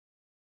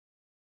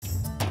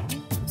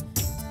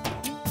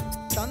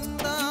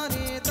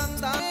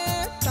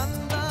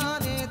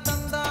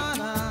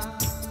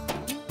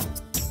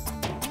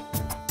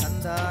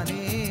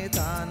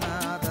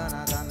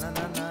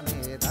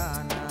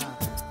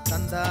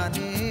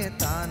தானே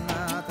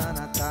தானா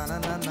தன தான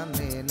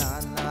நன்னே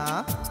நானா.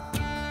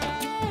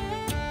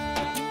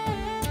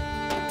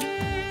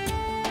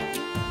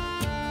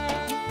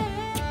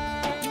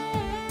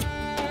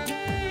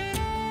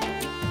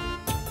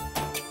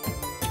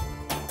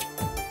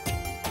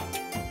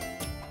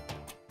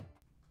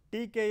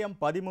 TKM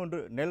 13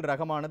 நெல்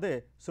ரகமானது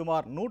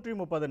சுமார்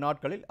 130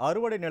 நாட்களில்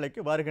அறுவடை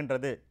நிலைக்கு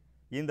வருகின்றது.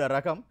 இந்த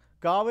ரகம்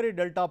காவிரி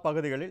டெல்டா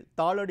பகுதிகளில்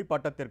தாளடி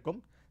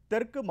பட்டத்திற்கும்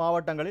தெற்கு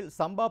மாவட்டங்களில்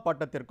சம்பா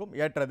பட்டத்திற்கும்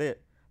ஏற்றது.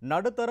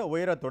 நடுத்தர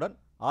உயரத்துடன்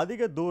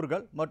அதிக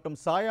தூர்கள் மற்றும்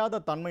சாயாத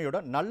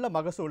தன்மையுடன் நல்ல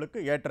மகசூலுக்கு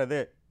ஏற்றது.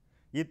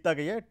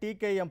 இத்தகைய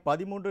TKM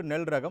 13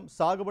 நெல் ரகம்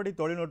சாகுபடி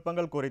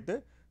தொழில்நுட்பங்கள் குறித்து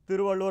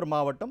திருவள்ளூர்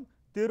மாவட்டம்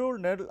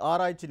திரூர் நெல்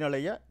ஆராய்ச்சி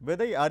நிலைய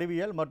விதை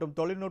அறிவியல் மற்றும்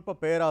தொழில்நுட்ப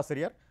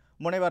பேராசிரியர்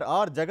முனைவர்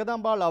ஆர்.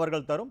 ஜெகதாம்பாள்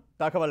அவர்கள் தரும்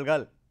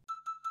தகவல்கள்.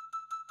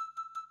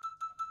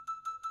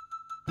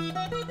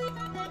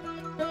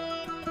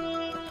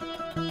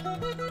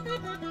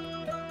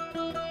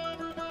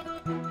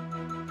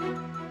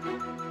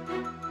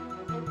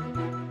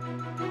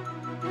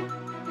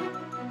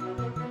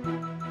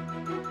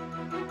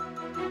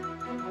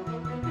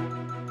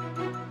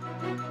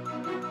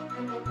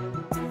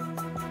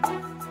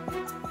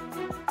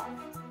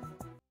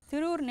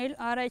 திரூர் நெல்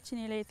ஆராய்ச்சி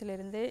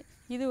நிலையத்திலிருந்து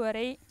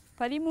இதுவரை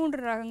 13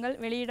 ரகங்கள்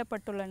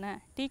வெளியிடப்பட்டுள்ளன.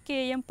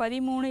 TKM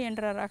 13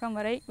 என்ற ரகம்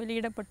வரை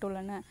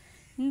வெளியிடப்பட்டுள்ளன.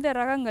 இந்த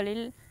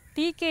ரகங்களில்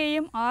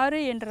TKM 6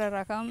 என்ற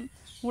ரகம்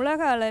உலக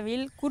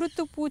அளவில்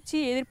குருத்துப்பூச்சி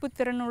எதிர்ப்பு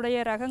திறனுடைய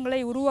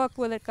ரகங்களை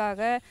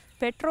உருவாக்குவதற்காக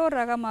பெற்றோர்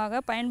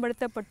ரகமாக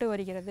பயன்படுத்தப்பட்டு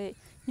வருகிறது.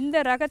 இந்த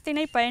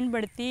ரகத்தினை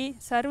பயன்படுத்தி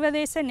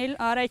சர்வதேச நெல்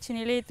ஆராய்ச்சி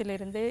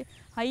நிலையத்திலிருந்து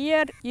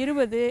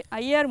IR20,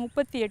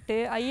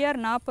 IR38,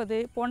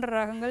 IR40 போன்ற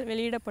ரகங்கள்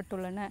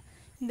வெளியிடப்பட்டுள்ளன.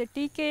 இந்த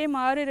TKM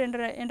 6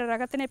 என்ற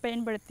ரகத்தினை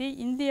பயன்படுத்தி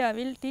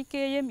இந்தியாவில்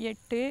TKM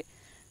 8,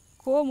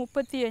 கோ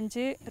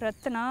 35,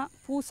 ரத்னா,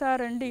 பூசா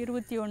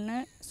 221,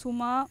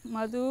 சுமா,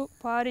 மது,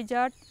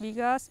 பாரிஜாட்,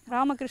 விகாஸ்,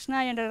 ராமகிருஷ்ணா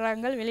என்ற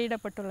ரகங்கள்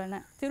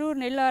வெளியிடப்பட்டுள்ளன.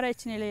 திரூர் நெல்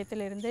ஆராய்ச்சி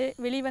நிலையத்திலிருந்து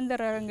வெளிவந்த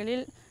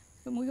ரகங்களில்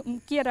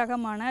முக்கிய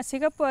ரகமான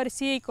சிகப்பு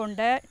அரிசியை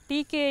கொண்ட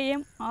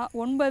TKM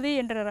 9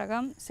 என்ற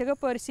ரகம்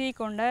சிகப்பு அரிசியை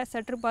கொண்ட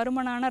சற்று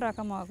பருமனான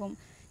ரகமாகும்.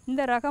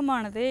 இந்த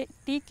ரகமானது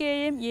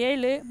TKM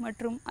 7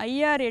 மற்றும்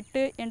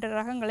IR8 என்ற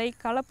ரகங்களை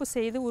கலப்பு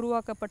செய்து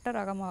உருவாக்கப்பட்ட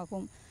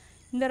ரகமாகும்.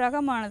 இந்த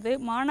ரகமானது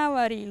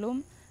மானாவாரியிலும்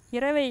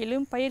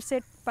இரவையிலும்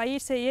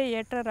பயிர் செய்ய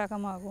ஏற்ற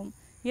ரகமாகும்.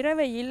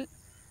 இரவையில்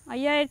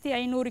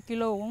 5500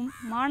 கிலோவும்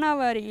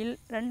மானாவாரியில்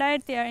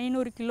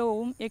 2500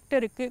 கிலோவும்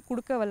ஹெக்டருக்கு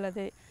கொடுக்க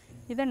வல்லது.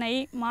 இதனை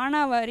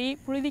மானாவாரி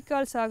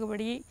புழுதிக்கால்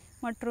சாகுபடி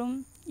மற்றும்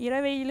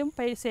இரவையிலும்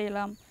பயிர்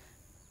செய்யலாம்.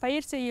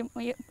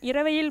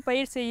 இரவையில்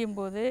பயிர் செய்யும்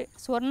போது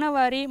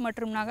சொர்ணவாரி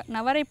மற்றும்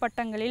நவரை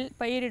பட்டங்களில்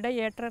பயிரிட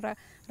ஏற்ற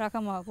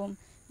ரகமாகும்.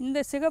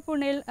 இந்த சிகப்பு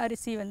நெல்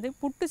அரிசி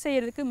புட்டு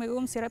செய்கிறதுக்கு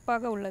மிகவும்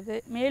சிறப்பாக உள்ளது.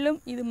 மேலும்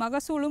இது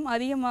மகசூலும்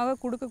அதிகமாக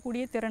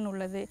கொடுக்கக்கூடிய திறன்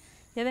உள்ளது.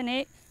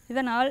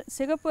 இதனால்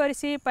சிகப்பு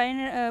அரிசியை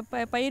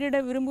பயிரிட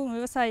விரும்பும்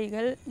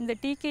விவசாயிகள் இந்த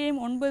TKM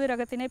 9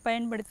 ரகத்தினை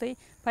பயன்படுத்தி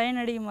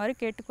பயனடையுமாறு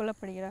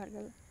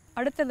கேட்டுக்கொள்ளப்படுகிறார்கள்.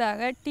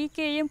 அடுத்ததாக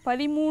TKM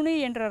 13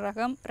 என்ற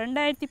ரகம்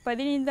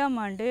 2015ஆம்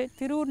ஆண்டு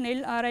திரூர்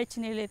நெல் ஆராய்ச்சி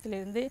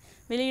நிலையத்திலிருந்து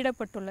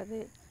வெளியிடப்பட்டுள்ளது.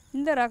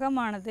 இந்த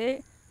ரகமானது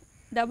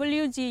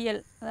WGL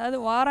அதாவது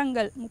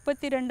வாரங்கள்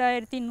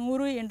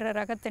 32100 என்ற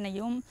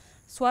ரகத்தினையும்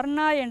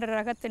ஸ்வர்ணா என்ற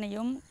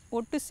ரகத்தினையும்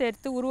ஒட்டு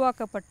சேர்த்து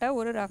உருவாக்கப்பட்ட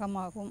ஒரு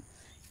ரகமாகும்.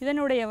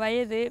 இதனுடைய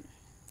வயது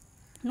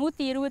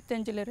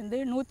 125லிருந்து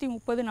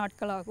 130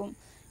 நாட்களாகும்.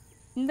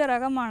 இந்த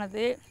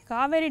ரகமானது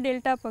காவிரி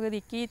டெல்டா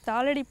பகுதிக்கு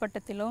தாளடி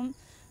பட்டத்திலும்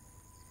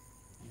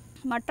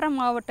மற்ற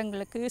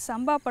மாவட்டங்களுக்கு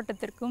சம்பா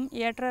பட்டத்திற்கும்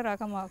ஏற்ற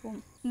ரகமாகும்.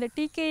 இந்த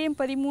TKM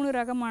 13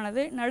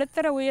 ரகமானது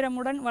நடுத்தர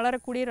உயரமுடன்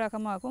வளரக்கூடிய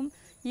ரகமாகும்.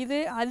 இது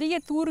அதிக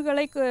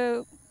தூர்களை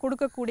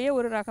கொடுக்கக்கூடிய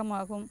ஒரு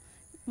ரகமாகும்.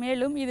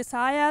 மேலும் இது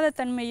சாயாத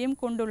தன்மையும்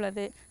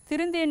கொண்டுள்ளது.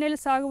 திருந்திய நெல்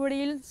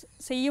சாகுபடியில்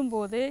செய்யும்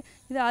போது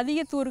இது அதிக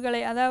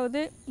தூர்களை அதாவது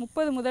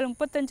 30 முதல்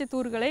 35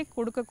 தூர்களை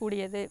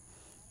கொடுக்கக்கூடியது.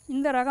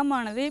 இந்த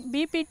ரகமானது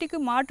BPTக்கு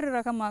மாற்று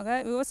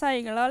ரகமாக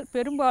விவசாயிகளால்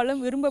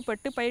பெரும்பாலும்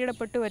விரும்பப்பட்டு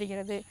பயிரிடப்பட்டு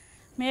வருகிறது.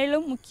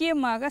 மேலும்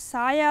முக்கியமாக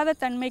சாயாத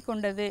தன்மை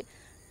கொண்டது.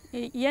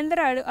 இயந்திர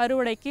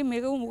அறுவடைக்கு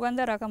மிகவும்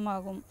உகந்த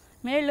ரகமாகும்.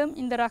 மேலும்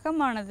இந்த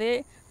ரகமானது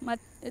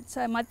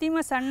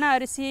மத்தியம சன்ன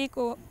அரிசியை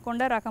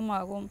கொண்ட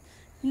ரகமாகும்.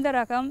 இந்த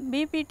ரகம்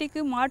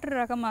BPTக்கு மாற்று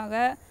ரகமாக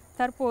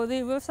தற்போது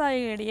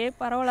விவசாயிகளிடையே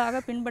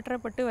பரவலாக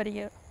பயன்படுத்தப்பட்டு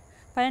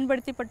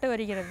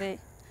வருகிறது.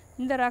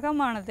 இந்த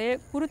ரகமானது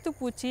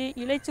குருத்துப்பூச்சி,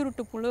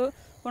 இலைச்சுருட்டு புழு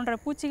போன்ற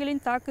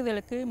பூச்சிகளின்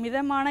தாக்குதலுக்கு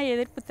மிதமான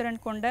எதிர்ப்பு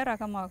திறன் கொண்ட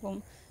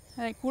ரகமாகும்.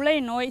 குலை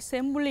நோய்,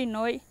 செம்புள்ளி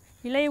நோய்,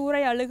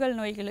 இலையுறை அழுகல்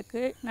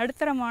நோய்களுக்கு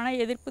நடுத்தரமான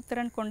எதிர்ப்பு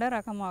திறன் கொண்ட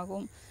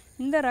ரகமாகும்.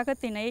 இந்த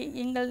ரகத்தினை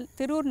எங்கள்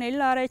திரூர்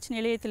நெல் ஆராய்ச்சி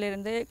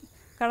நிலையத்திலிருந்து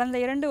கடந்த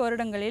 2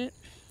 வருடங்களில்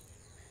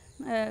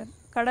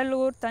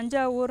கடலூர்,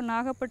 தஞ்சாவூர்,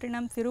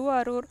 நாகப்பட்டினம்,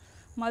 திருவாரூர்,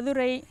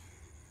 மதுரை,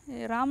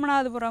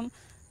 ராமநாதபுரம்,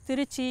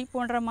 திருச்சி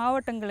போன்ற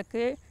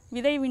மாவட்டங்களுக்கு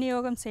விதை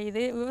விநியோகம்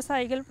செய்து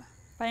விவசாயிகள்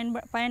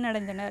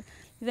பயனடைந்தனர்.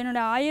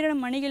 இதனுடைய 1000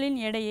 மணிகளின்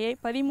எடையே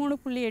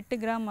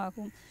 13.8 கிராம்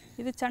ஆகும்.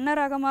 இது சன்ன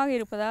ரகமாக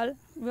இருப்பதால்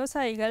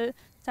விவசாயிகள்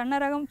சன்ன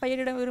ரகம்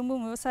பயிரிட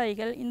விரும்பும்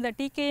விவசாயிகள் இந்த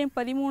டிகேஎம்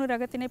 13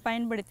 ரகத்தினை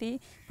பயன்படுத்தி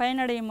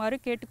பயனடையுமாறு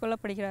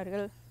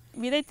கேட்டுக்கொள்ளப்படுகிறார்கள்.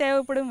 விதை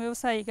தேவைப்படும்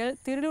விவசாயிகள்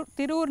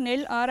திருவூர்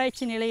நெல்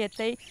ஆராய்ச்சி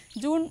நிலையத்தை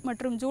ஜூன்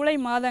மற்றும் ஜூலை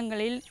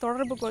மாதங்களில்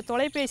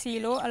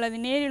தொலைபேசியிலோ அல்லது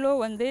நேரிலோ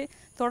வந்து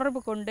தொடர்பு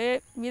கொண்டு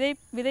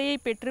விதையை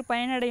பெற்று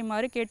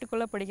பயனடையுமாறு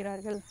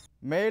கேட்டுக்கொள்ளப்படுகிறார்கள்.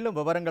 மேலும்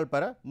விவரங்கள்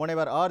பெற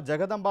முனைவர் ஆர்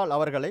ஜெகதம்பாள்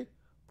அவர்களை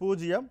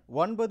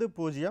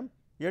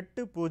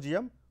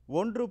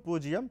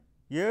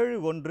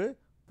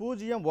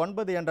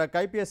 0908010107109 என்ற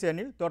கைபேசி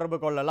எண்ணில் தொடர்பு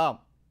கொள்ளலாம்.